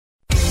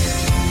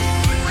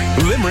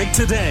Limerick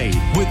Today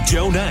with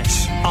Joe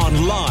Nash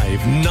on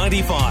Live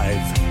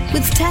 95.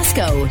 With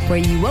Tesco, where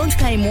you won't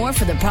pay more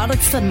for the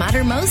products that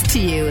matter most to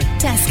you.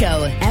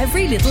 Tesco,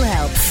 every little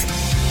helps.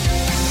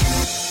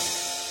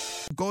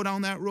 Go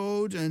down that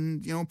road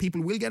and,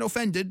 people will get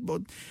offended,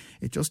 but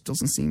it just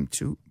doesn't seem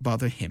to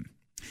bother him.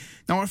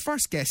 Now, our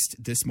first guest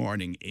this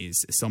morning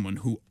is someone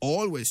who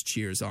always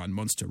cheers on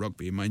Munster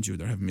rugby. Mind you,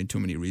 there haven't been too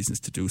many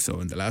reasons to do so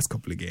in the last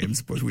couple of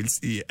games, but we'll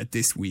see at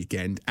this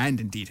weekend, and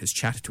indeed has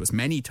chatted to us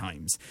many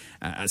times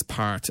as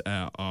part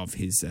of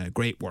his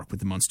great work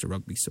with the Munster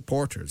Rugby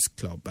Supporters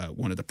Club,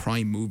 one of the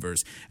prime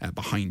movers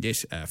behind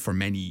it for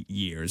many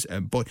years.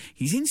 But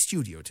he's in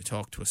studio to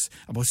talk to us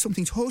about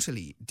something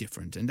totally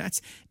different, and that's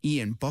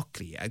Ian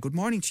Buckley. Good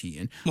morning to you,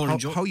 Ian. Morning,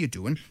 Joe. How are you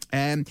doing?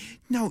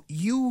 Now,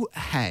 you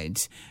had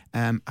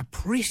a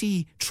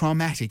pretty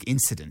traumatic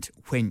incident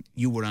when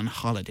you were on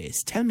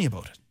holidays. Tell me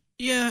about it.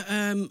 Yeah,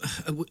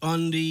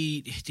 on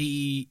the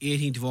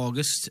 18th of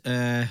August,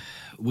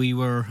 we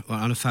were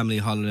on a family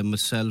holiday.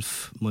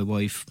 Myself, my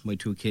wife, my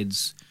two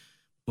kids,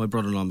 my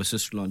brother-in-law, my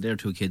sister-in-law, and their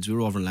two kids. We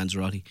were over in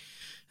Lanzarote.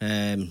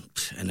 And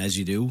as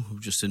you do,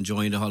 just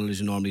enjoying the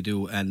holidays you normally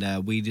do.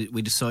 And we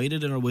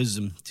decided in our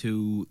wisdom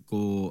to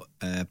go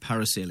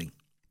parasailing.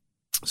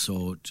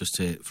 So just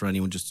to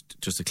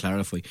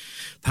clarify,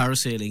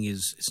 parasailing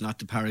it's not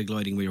the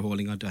paragliding where you're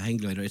holding onto a hang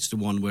glider. It's the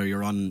one where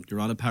you're on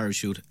a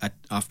parachute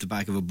off the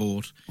back of a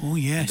boat. Oh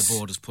yes, and the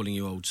boat is pulling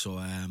you out. So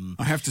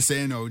I have to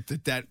say now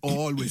that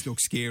always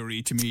looks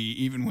scary to me,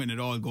 even when it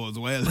all goes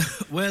well.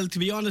 Well, to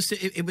be honest,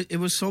 it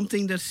was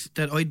something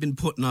that I'd been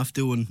putting off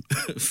doing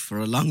for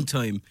a long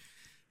time,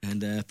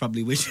 and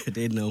probably wish I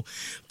did now.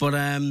 But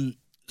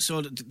so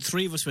the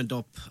three of us went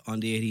up on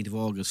the 18th of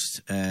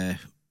August.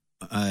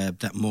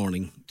 That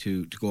morning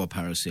to go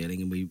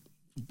parasailing, and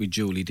we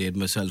duly did,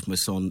 myself, my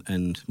son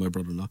and my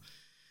brother-in-law.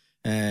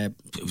 It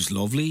was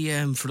lovely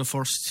for the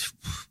first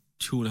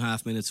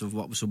 2.5 minutes of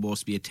what was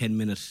supposed to be a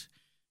 10-minute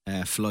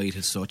flight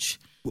as such.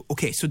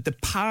 Okay, so the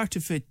part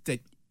of it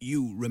that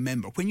you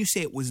remember, when you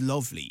say it was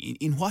lovely,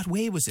 in what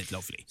way was it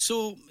lovely?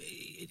 So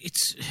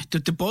it's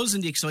the buzz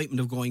and the excitement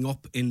of going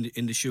up in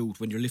the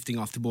chute when you're lifting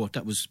off the boat.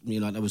 That was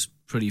that was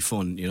pretty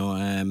fun.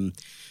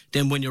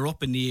 Then when you're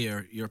up in the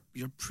air, you're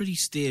pretty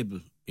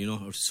stable.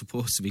 Or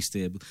supposed to be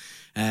stable.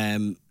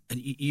 And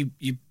you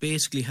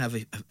basically have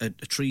a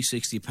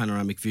 360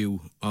 panoramic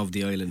view of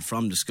the island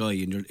from the sky,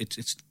 and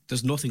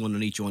there's nothing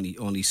underneath you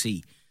only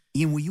see.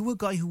 Ian, were you a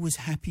guy who was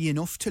happy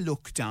enough to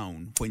look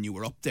down when you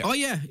were up there? Oh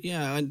yeah,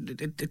 and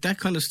that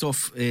kind of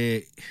stuff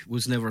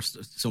was never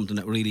something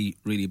that really,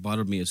 really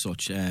bothered me as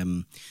such.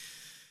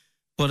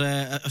 But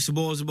I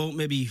suppose about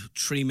maybe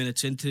 3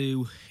 minutes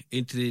into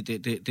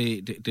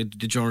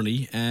the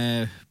journey,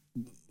 I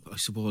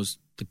suppose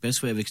the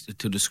best way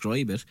to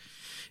describe it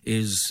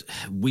is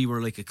we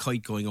were like a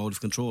kite going out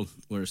of control,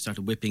 where it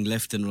started whipping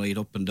left and right,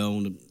 up and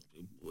down.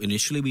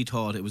 Initially, we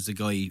thought it was the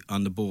guy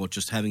on the boat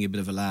just having a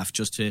bit of a laugh,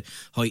 just to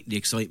heighten the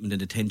excitement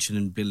and the tension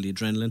and build the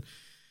adrenaline.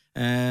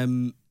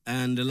 And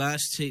the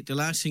last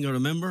thing I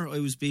remember, I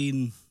was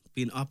being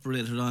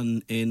operated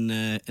on in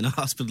a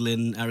hospital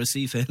in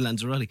Arrecife, in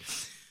Lanzarote.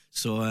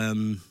 So,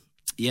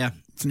 yeah.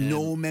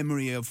 No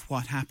memory of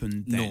what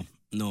happened then?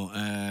 No.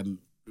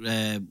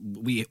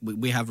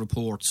 We have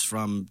reports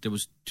from, there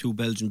was 2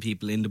 Belgian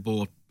people in the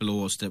boat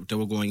below us that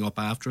were going up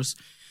after us,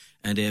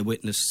 and they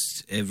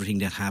witnessed everything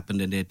that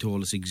happened, and they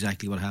told us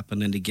exactly what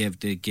happened, and they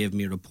gave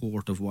me a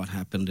report of what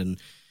happened, and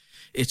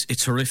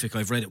it's horrific.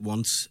 I've read it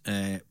once,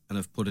 and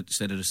I've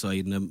set it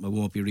aside, and I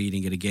won't be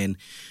reading it again.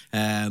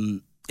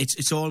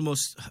 It's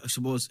almost, I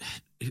suppose,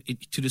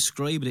 to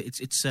describe it,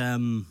 it's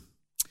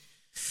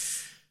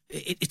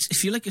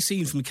if you like a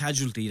scene from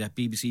Casualty, that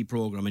BBC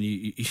programme, and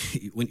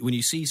when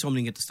you see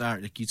something at the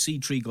start, like you'd see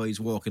 3 guys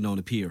walking down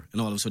a pier,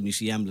 and all of a sudden you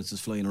see ambulances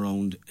flying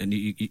around, and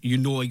you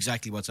know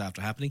exactly what's after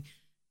happening.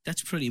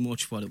 That's pretty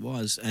much what it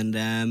was.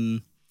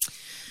 And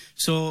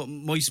so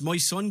my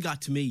son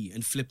got to me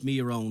and flipped me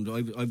around.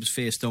 I was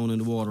face down in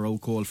the water,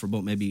 out cold, for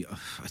about maybe,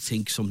 I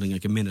think, something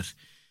like a minute.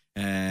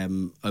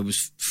 I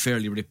was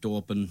fairly ripped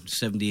open,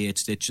 78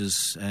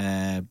 stitches,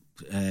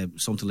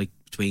 something like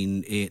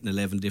between 8 and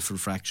 11 different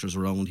fractures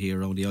around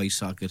the eye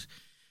socket,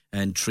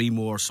 and 3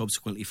 more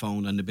subsequently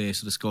found on the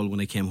base of the skull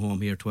when I came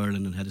home here to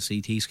Ireland and had a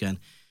CT scan.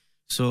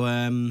 So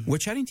we're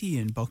chatting to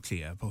Ian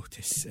Buckley about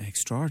this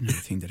extraordinary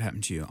thing that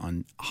happened to you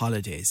on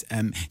holidays.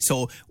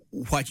 So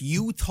what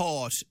you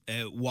thought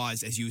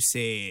was, as you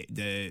say,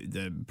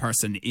 the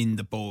person in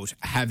the boat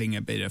having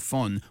a bit of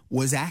fun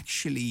was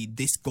actually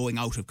this going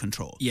out of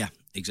control. Yeah,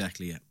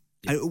 exactly. Yeah.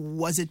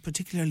 Was it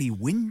particularly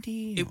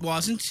windy? It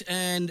wasn't,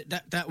 and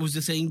that was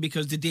the thing,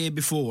 because the day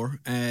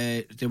before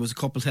there was a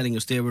couple telling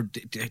us the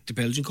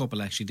Belgian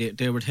couple actually,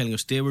 they were telling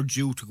us they were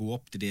due to go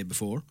up the day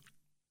before,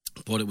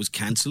 but it was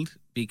cancelled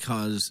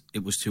because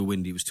it was too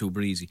windy, it was too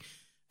breezy.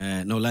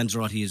 Now,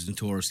 Lanzarote is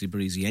notoriously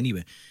breezy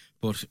anyway,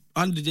 but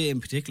on the day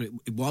in particular,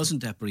 it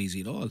wasn't that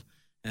breezy at all.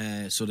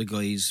 So the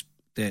guys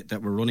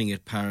that were running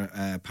it,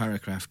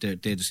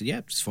 Paracraft, they just said, yeah,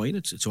 it's fine,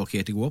 it's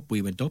okay to go up.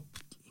 We went up.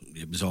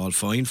 It was all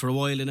fine for a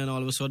while, and then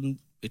all of a sudden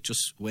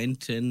just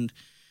went, and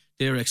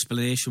their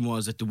explanation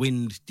was that the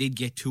wind did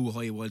get too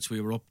high whilst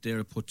we were up there.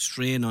 It put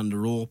strain on the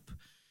rope,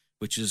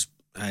 which is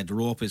the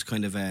rope is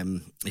kind of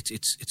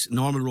it's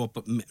normal rope,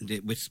 but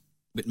with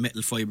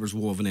metal fibres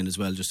woven in as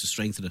well, just to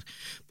strengthen it.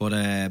 But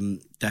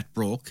that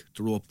broke,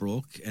 the rope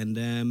broke,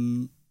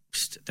 and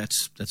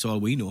that's all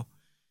we know.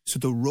 So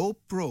the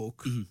rope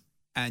broke,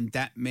 and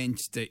that meant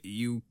that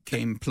you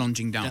came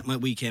plunging down. That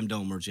meant we came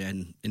downwards,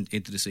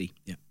 into the sea.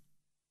 Yeah.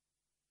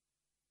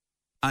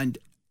 And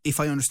if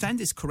I understand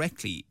this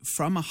correctly,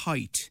 from a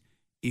height,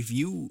 if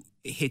you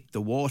hit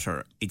the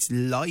water, it's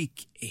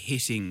like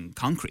hitting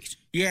concrete.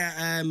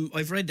 Yeah,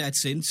 I've read that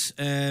since,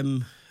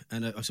 and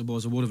I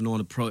suppose I would have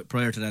known it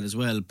prior to that as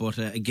well. But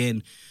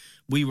again,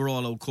 we were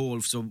all out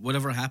cold, so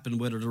whatever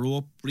happened, whether the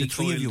rope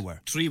recoiled, the 3 of you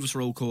were. 3 of us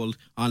were out cold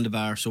on the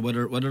bar. So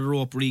whether the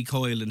rope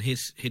recoiled and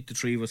hit the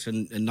 3 of us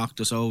and knocked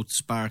us out,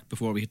 sparked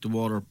before we hit the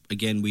water,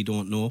 again, we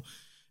don't know.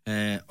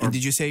 And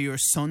did you say your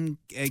son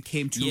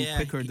came to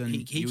quicker than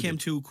he came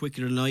to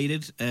quicker than I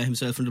did,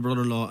 himself and the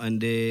brother-in-law,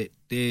 and they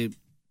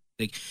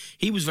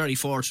he was very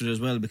fortunate as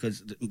well,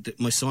 because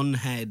my son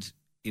had,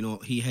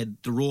 he had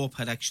the rope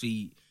had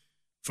actually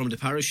from the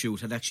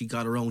parachute had actually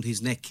got around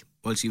his neck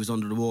whilst he was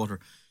under the water,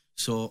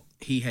 so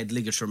he had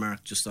ligature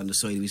mark just on the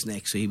side of his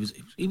neck. So he was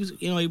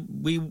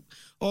we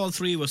all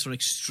 3 of us are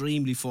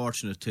extremely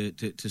fortunate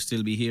to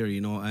still be here.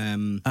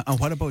 And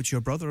what about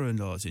your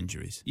brother-in-law's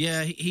injuries?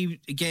 Yeah, he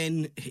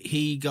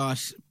got,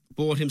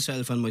 both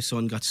himself and my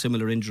son got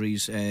similar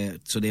injuries.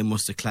 So they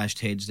must have clashed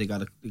heads. They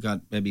got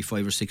maybe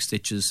 5 or 6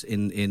 stitches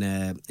in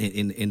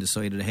the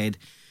side of the head.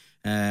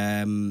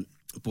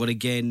 But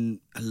again,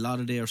 a lot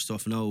of their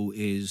stuff now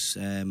is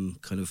kind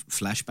of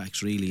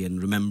flashbacks, really,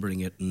 and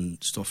remembering it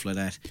and stuff like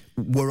that.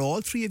 Were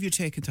all 3 of you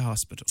taken to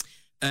hospital?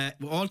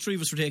 All 3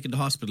 of us were taken to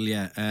hospital,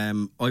 yeah.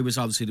 I was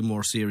obviously the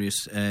more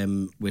serious,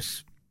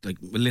 with,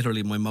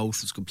 literally my mouth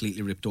was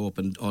completely ripped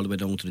open all the way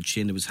down to the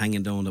chin. It was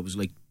hanging down. It was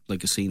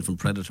like a scene from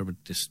Predator,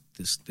 with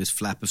this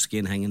flap of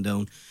skin hanging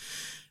down.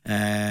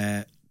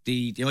 The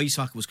eye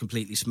socket was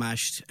completely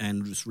smashed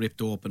and was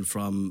ripped open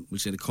from, we'll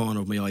say, the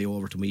corner of my eye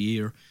over to my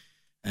ear.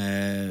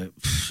 There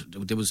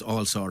was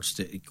all sorts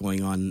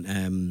going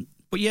on.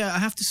 But yeah, I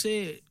have to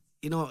say,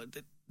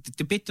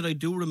 the bit that I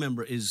do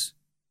remember is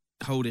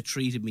how they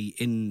treated me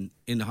in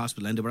the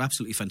hospital, and they were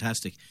absolutely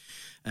fantastic.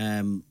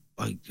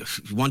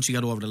 Once you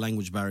got over the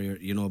language barrier,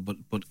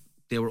 but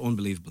they were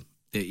unbelievable.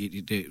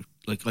 They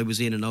I was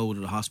in and out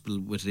of the hospital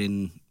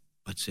within,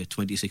 I'd say,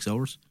 26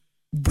 hours.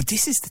 But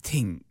this is the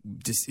thing,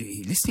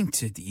 listening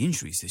to the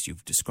injuries that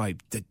you've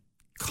described, that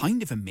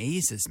kind of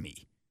amazes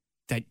me,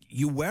 that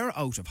you were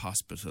out of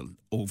hospital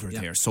over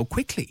there so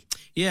quickly.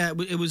 Yeah,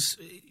 it was.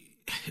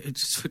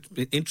 It's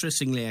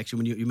interestingly, actually,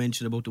 when you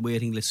mentioned about the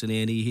waiting list in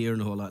A&E here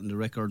and a whole lot, and the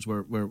records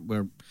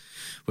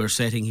we're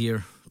setting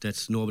here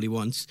that nobody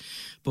wants,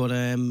 but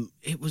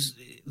it was.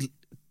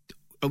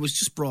 I was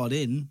just brought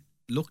in,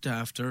 looked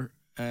after.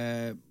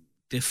 They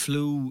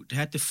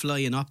had to fly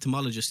an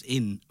ophthalmologist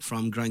in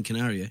from Gran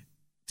Canaria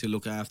to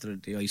look after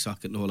the eye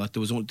socket and all that.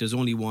 There's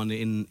only one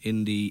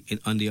on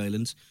the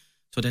islands,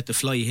 so they had to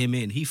fly him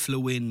in. He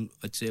flew in,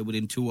 I'd say,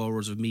 within 2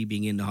 hours of me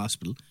being in the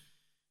hospital,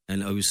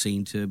 and I was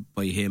seen to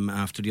by him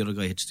after the other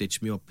guy had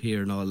stitched me up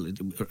here and all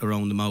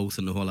around the mouth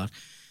and the whole lot.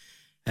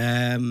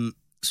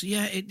 So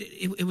yeah,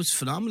 it was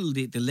phenomenal,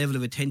 the level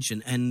of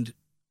attention and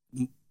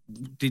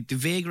the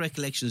vague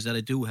recollections that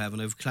I do have,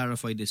 and I've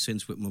clarified this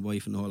since with my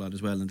wife and all that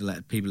as well, and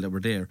the people that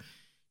were there.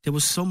 There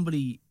was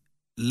somebody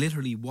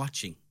literally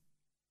watching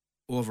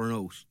over and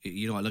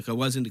out. I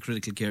was in the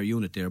critical care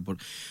unit there, but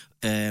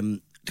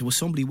there was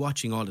somebody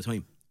watching all the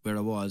time where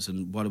I was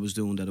and what I was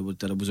doing, that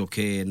it was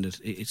okay, and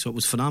so it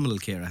was phenomenal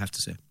care, I have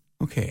to say.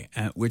 Okay,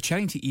 we're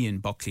chatting to Ian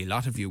Buckley. A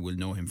lot of you will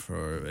know him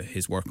for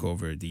his work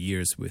over the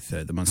years with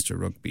the Munster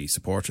Rugby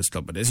Supporters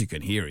Club, but as you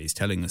can hear, he's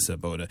telling us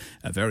about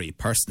a very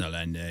personal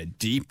and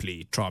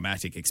deeply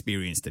traumatic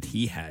experience that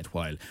he had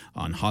while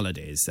on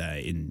holidays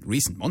in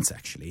recent months,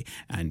 actually,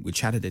 and we'll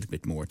chat a little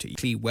bit more to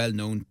Ian. Well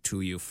known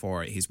to you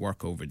for his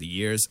work over the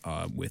years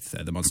with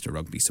the Munster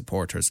Rugby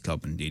Supporters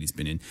Club. Indeed, he's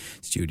been in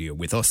studio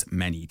with us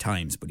many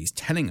times, but he's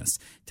telling us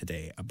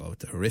today about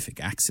the horrific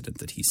accident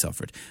that he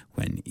suffered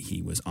when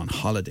he was on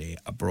holiday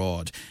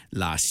abroad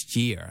last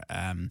year.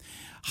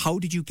 How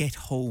did you get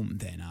home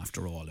then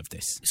after all of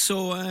this?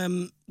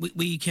 So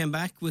we came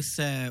back with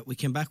Aer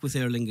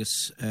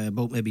Lingus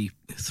about maybe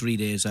 3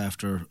 days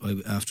after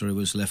I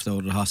was left out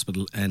of the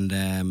hospital,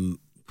 and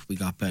we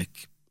got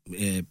back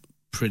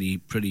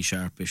pretty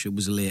sharpish. It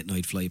was a late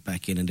night flight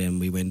back in, and then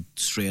we went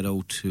straight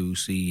out to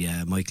see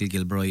Michael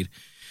Gilbride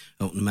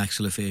out in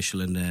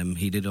maxillofacial, and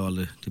he did all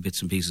the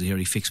bits and pieces here.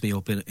 He fixed me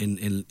up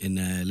in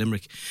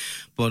Limerick,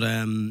 but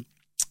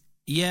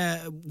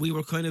yeah, we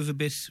were kind of a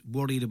bit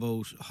worried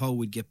about how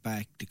we'd get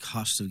back, the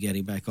cost of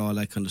getting back, all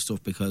that kind of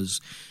stuff,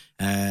 because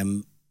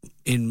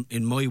in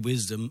my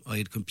wisdom, I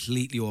had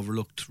completely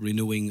overlooked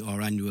renewing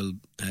our annual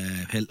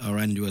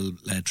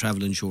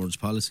travel insurance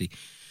policy.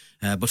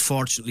 But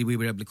fortunately, we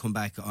were able to come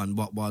back on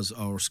what was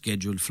our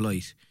scheduled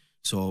flight.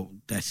 So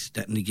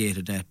that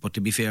negated that. But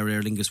to be fair,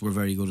 Aer Lingus were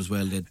very good as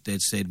well.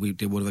 They'd said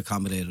they would have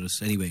accommodated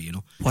us anyway, you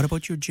know. What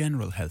about your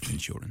general health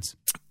insurance?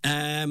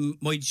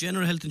 My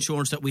general health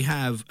insurance that we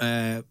have,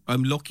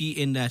 I'm lucky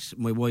in that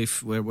my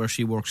wife, where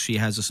she works, she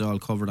has us all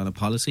covered on a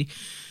policy.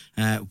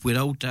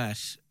 Without that,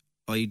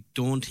 I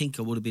don't think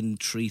I would have been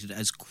treated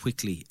as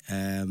quickly.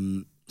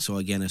 So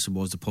again, I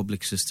suppose the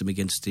public system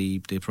against the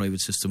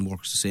private system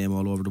works the same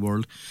all over the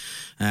world.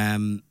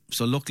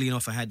 So luckily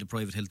enough, I had the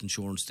private health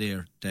insurance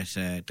there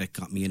that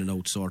got me in and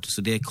out sorted.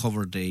 So they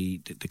covered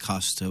the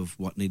cost of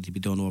what needed to be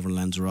done over in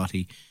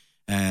Lanzarote.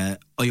 I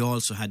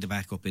also had the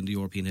backup in the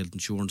European Health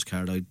Insurance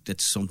card.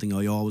 That's something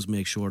I always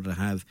make sure to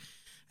have.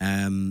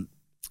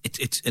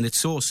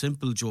 It's so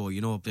simple, Joe.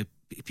 You know,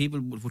 people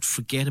would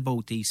forget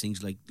about these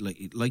things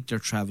like their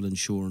travel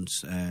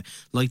insurance,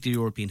 like the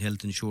European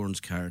Health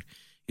Insurance card.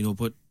 You know,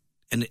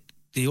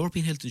 the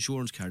European Health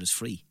Insurance card is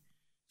free.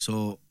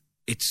 So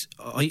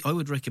I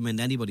would recommend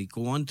anybody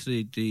go on to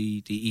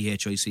the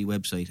EHIC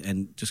website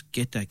and just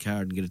get that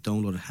card and get it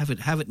downloaded.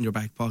 Have it in your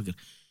back pocket.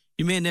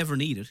 You may never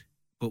need it,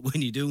 but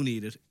when you do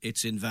need it,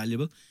 it's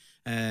invaluable.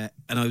 And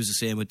I was the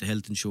same with the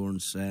health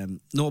insurance.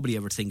 Nobody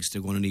ever thinks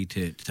they're going to need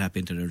to tap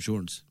into their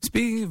insurance.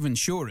 Speaking of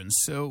insurance,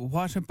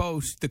 what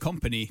about the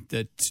company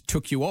that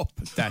took you up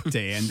that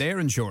day and their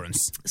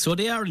insurance? So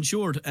they are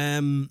insured.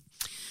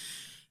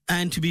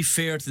 And to be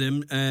fair to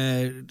them,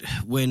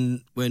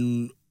 when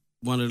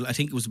I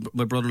think it was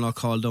my brother-in-law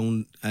called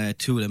down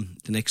to them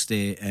the next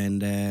day,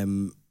 and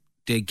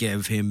they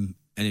gave him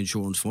an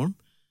insurance form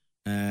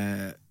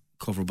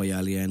covered by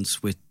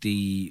Allianz with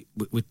the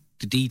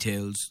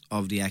details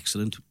of the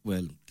accident.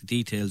 Well, the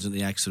details of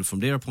the accident from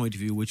their point of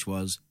view, which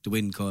was the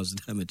wind caused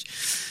the damage.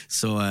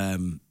 So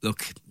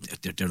look,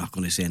 they're not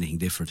going to say anything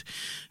different.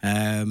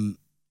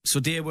 So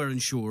they were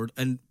insured,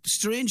 and the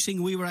strange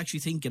thing, we were actually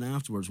thinking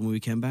afterwards when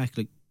we came back,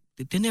 like,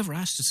 they never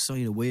asked us to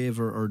sign a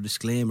waiver or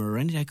disclaimer or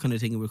any of that kind of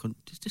thing. And we're going,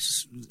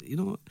 this, you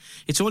know,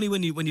 it's only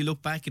when you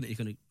look back at it, you're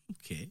going,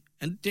 okay.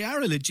 And they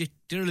are a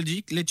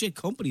legit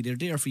company. They're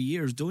there for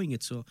years doing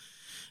it. So,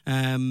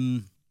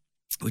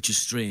 which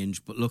is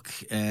strange. But look,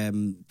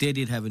 they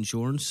did have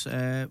insurance.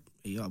 Yeah,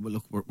 well,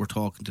 look, we're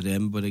talking to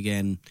them, but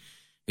again,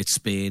 it's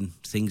Spain.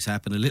 Things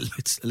happen a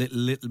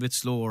little bit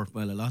slower.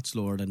 Well, a lot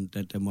slower than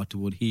what they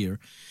would here.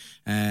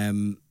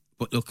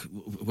 But look,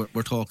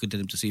 we're talking to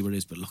them to see where it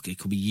is. But look, it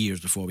could be years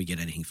before we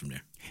get anything from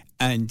there.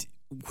 And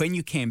when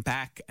you came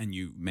back and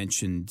you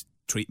mentioned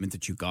treatment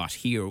that you got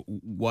here,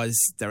 was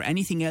there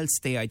anything else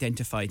they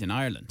identified in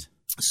Ireland?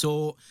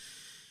 So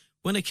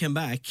when I came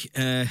back,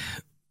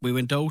 we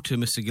went out to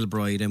Mr.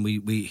 Gilbride, and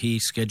he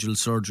scheduled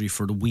surgery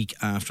for the week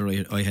after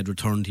I had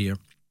returned here.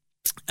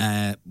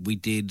 We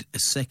did a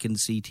second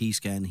CT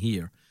scan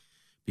here,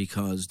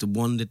 because the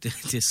one that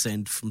they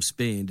sent from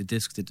Spain, the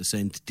disc that they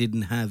sent,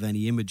 didn't have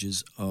any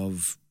images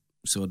of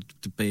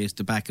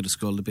the back of the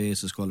skull, the base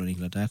of the skull, or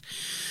anything like that.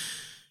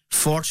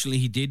 Fortunately,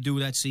 he did do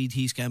that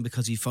CT scan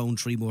because he found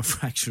 3 more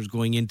fractures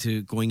going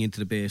into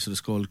the base of the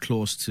skull,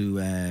 close to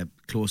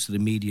the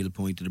medial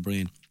point of the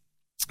brain.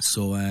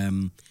 So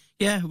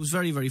yeah, it was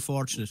very, very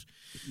fortunate.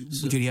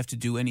 So, did you have to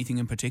do anything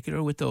in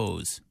particular with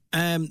those?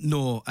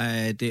 No,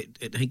 I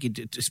think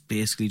it's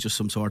basically just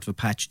some sort of a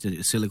patch,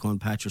 a silicone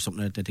patch or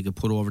something like that they could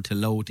put over to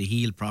allow it to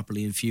heal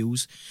properly and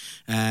fuse.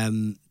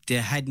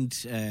 They hadn't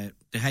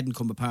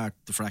come apart,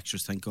 the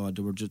fractures, thank God.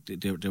 They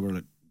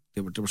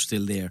were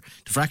still there.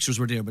 The fractures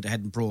were there, but they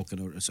hadn't broken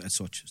or as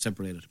such,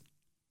 separated.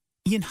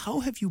 Ian,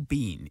 how have you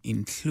been,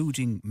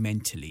 including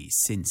mentally,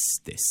 since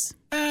this?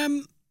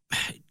 Do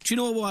you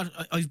know what?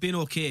 I've been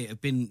okay. I've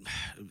been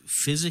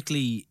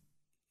physically.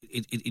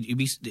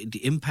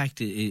 The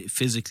impact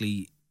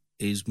physically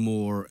is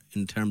more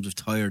in terms of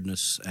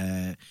tiredness.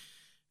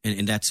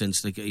 In that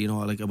sense, like, you know,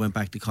 like I went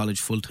back to college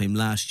full time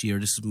last year.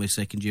 This is my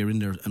second year in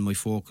there, and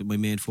my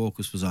main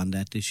focus was on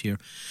that this year.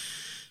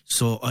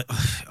 So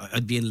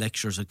I'd be in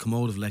lectures. I'd come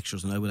out of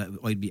lectures, and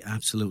I'd be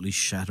absolutely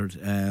shattered.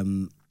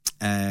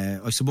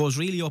 I suppose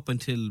really up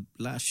until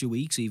last few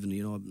weeks, even,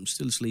 you know, I'm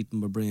still sleeping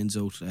my brains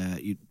out.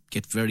 You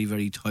get very,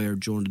 very tired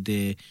during the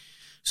day.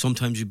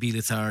 Sometimes you'd be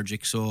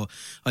lethargic. So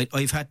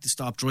I've had to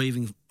stop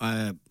driving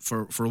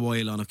for a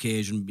while on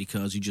occasion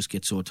because you just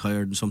get so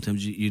tired, and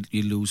sometimes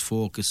you lose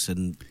focus,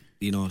 and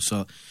you know,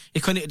 so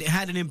it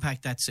had an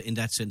impact in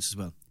that sense as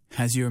well.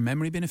 Has your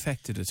memory been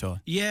affected at all?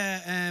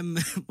 Yeah,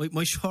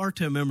 my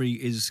short-term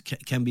memory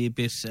can be a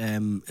bit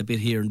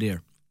here and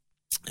there.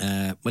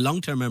 My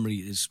long-term memory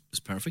is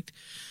perfect,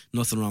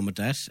 nothing wrong with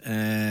that.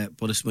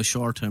 But it's my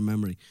short-term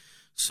memory.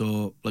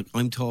 So, like,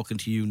 I'm talking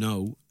to you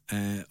now.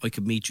 I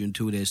could meet you in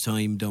 2 days'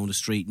 time down the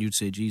street, and you'd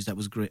say, "Geez, that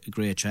was a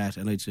great chat,"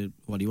 and I'd say,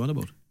 "What do you want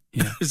about?"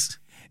 Yeah.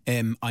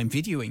 I'm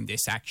videoing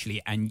this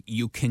actually, and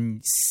you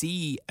can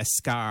see a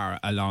scar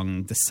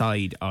along the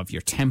side of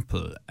your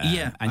temple.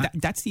 Yeah, and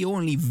that's the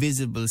only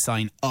visible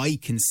sign I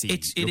can see.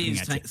 It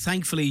is.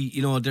 Thankfully,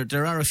 you know,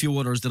 there are a few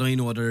others that I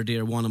know that are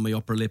there. One on my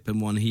upper lip and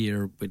one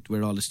here,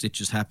 where all the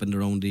stitches happened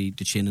around the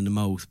chin and the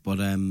mouth. But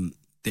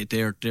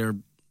they're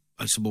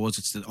I suppose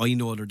it's that I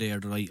know they're there,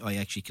 that I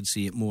actually can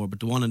see it more. But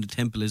the one on the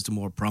temple is the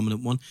more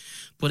prominent one.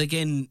 But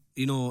again,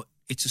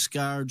 it's a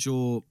scar,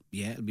 Joe.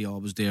 Yeah, it'll be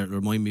always there. It'll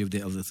remind me of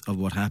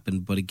what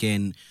happened. But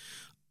again,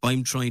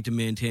 I'm trying to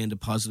maintain the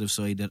positive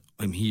side that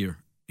I'm here.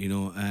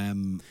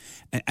 And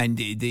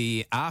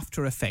the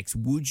after effects,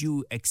 would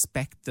you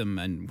expect them,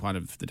 and what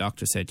have the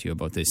doctor said to you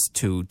about this,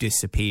 to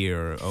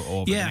disappear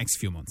over the next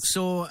few months?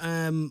 So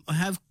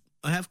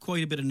I have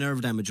quite a bit of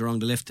nerve damage down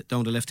the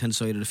left hand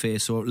side of the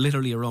face. So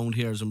literally around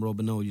here, as I'm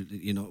rubbing now,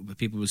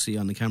 people will see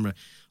on the camera,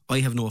 I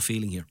have no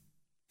feeling here.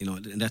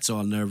 And that's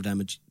all nerve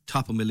damage.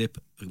 Top of my lip,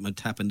 my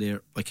tapping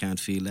there, I can't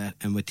feel that.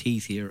 And my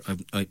teeth here,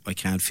 I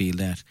can't feel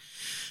that.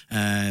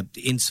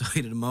 The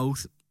inside of the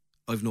mouth,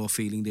 I've no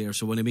feeling there.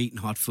 So when I'm eating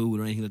hot food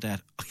or anything like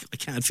that, I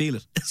can't feel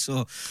it.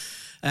 So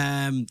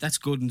that's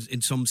good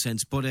in some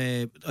sense. But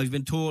I've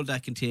been told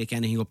that can take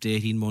anything up to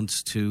 18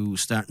 months to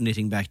start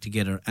knitting back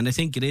together. And I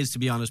think it is, to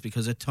be honest,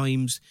 because at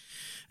times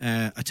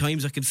I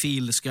can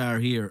feel the scar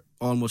here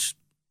almost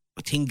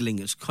tingling.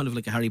 It's kind of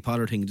like a Harry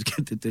Potter thing.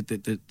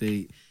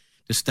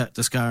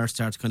 The scar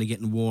starts kind of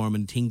getting warm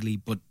and tingly,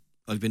 but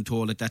I've been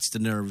told that that's the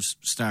nerves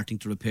starting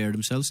to repair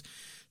themselves,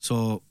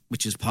 so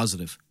which is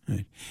positive.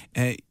 Right.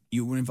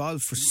 You were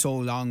involved for so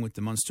long with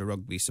the Munster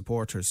Rugby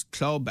Supporters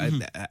Club.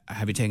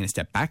 Have you taken a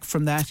step back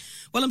from that?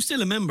 Well, I'm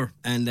still a member,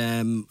 and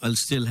I'll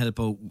still help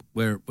out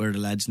where the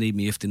lads need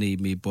me, if they need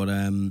me. But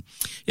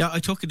I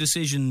took a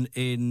decision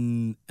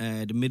in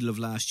the middle of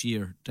last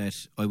year that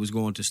I was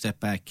going to step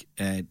back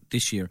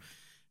this year.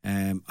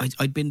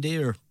 I'd been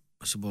there,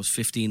 I suppose,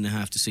 15 and a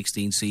half to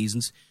 16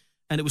 seasons,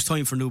 and it was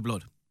time for new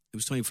blood.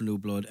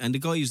 And the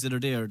guys that are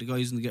there, the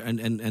guys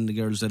and the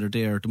girls that are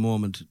there at the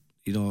moment,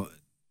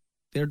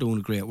 they're doing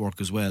great work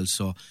as well.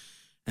 So,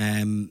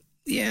 I'm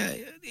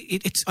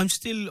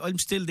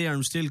still there.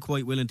 I'm still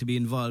quite willing to be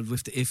involved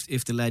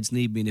if the lads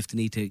need me and if they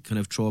need to kind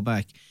of throw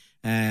back.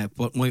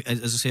 But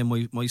as I say,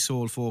 my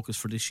sole focus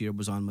for this year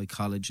was on my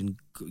college and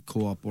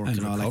co-op work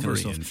and all that kind of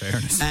stuff. In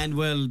fairness. And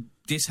well,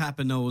 this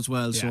happened now as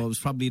well, so it was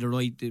probably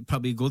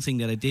a good thing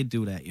that I did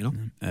do that.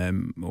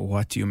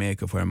 What do you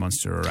make of where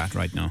Munster are at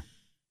right now?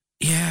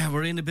 Yeah,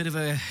 we're in a bit of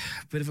a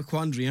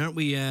quandary, aren't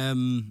we?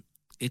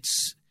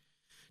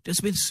 There's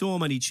been so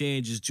many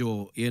changes,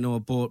 Joe.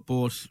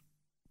 Both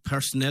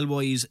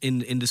personnel-wise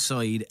in the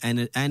side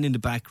and in the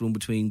back room,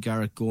 between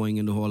Garrett going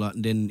and the whole lot,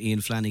 and then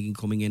Ian Flanagan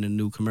coming in and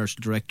new commercial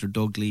director,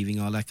 Doug leaving,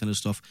 all that kind of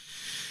stuff.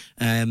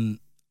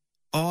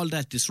 All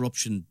that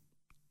disruption,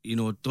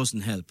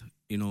 doesn't help.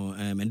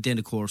 And then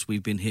of course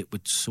we've been hit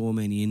with so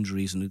many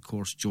injuries, and of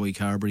course Joey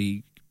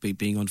Carberry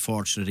being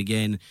unfortunate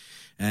again.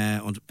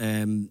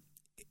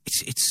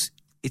 It's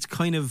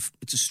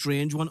a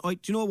strange one. Do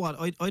you know what?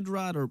 I'd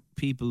rather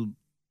people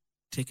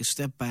take a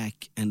step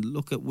back and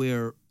look at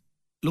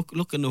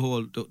look in the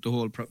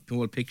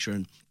whole picture,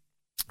 and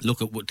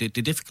look at what the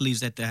difficulties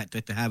that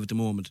they have at the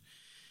moment,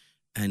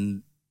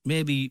 and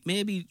maybe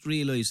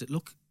realise that,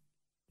 look,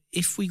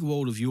 if we go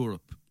out of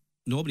Europe,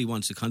 nobody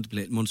wants to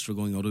contemplate Munster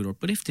going out of Europe,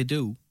 but if they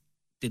do.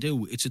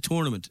 It's a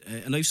tournament,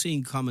 and I've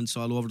seen comments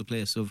all over the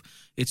place of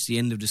it's the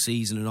end of the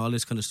season and all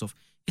this kind of stuff.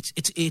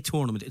 It's a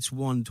tournament. It's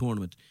one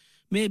tournament.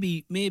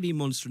 Maybe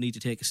Munster need to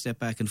take a step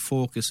back and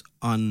focus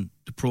on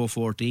the Pro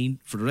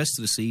 14 for the rest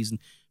of the season,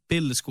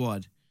 build a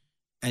squad,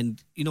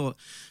 and the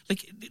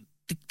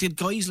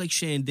guys like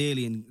Shane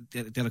Daly and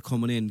that are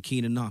coming in,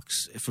 Keenan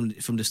Knox from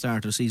the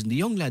start of the season. The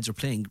young lads are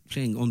playing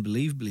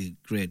unbelievably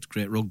great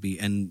rugby,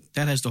 and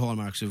that has the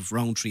hallmarks of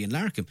Roundtree and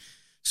Larkham.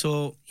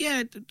 So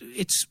yeah,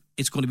 it's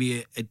going to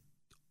be a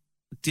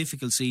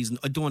difficult season.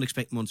 I don't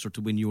expect Munster to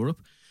win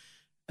Europe.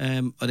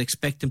 I'd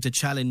expect them to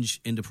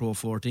challenge in the Pro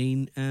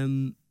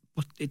 14.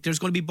 But there's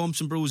going to be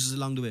bumps and bruises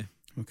along the way.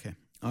 Okay.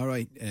 All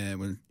right.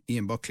 Well,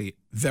 Ian Buckley,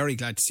 very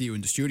glad to see you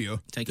in the studio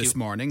this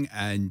morning,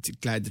 and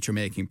glad that you're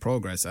making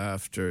progress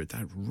after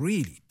that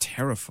really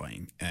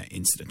terrifying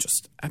incident.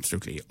 Just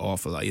absolutely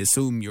awful. I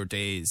assume your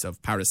days of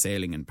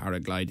parasailing and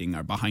paragliding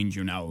are behind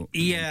you now.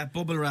 Yeah,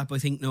 bubble wrap, I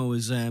think, now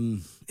is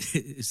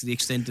the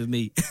extent of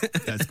me.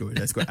 That's good.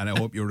 And I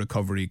hope your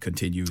recovery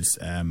continues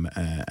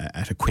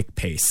at a quick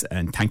pace.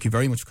 And thank you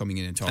very much for coming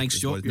in and talking. Thanks,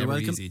 Joe. It's never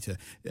easy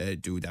to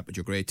do that, but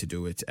you're great to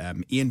do it.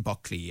 Ian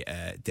Buckley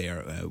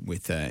there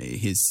with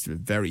his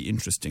very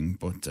interesting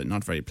but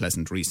not very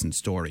pleasant recent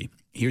story.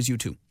 Here's you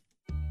two.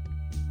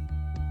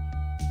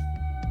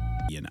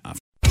 Ian after.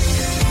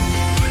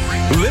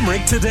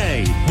 Limerick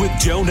Today with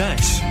Joe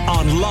Nash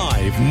on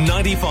Live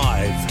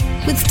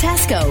 95. With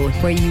Tesco,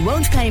 where you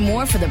won't pay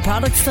more for the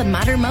products that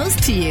matter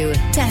most to you.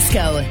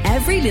 Tesco,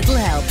 every little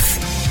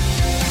helps.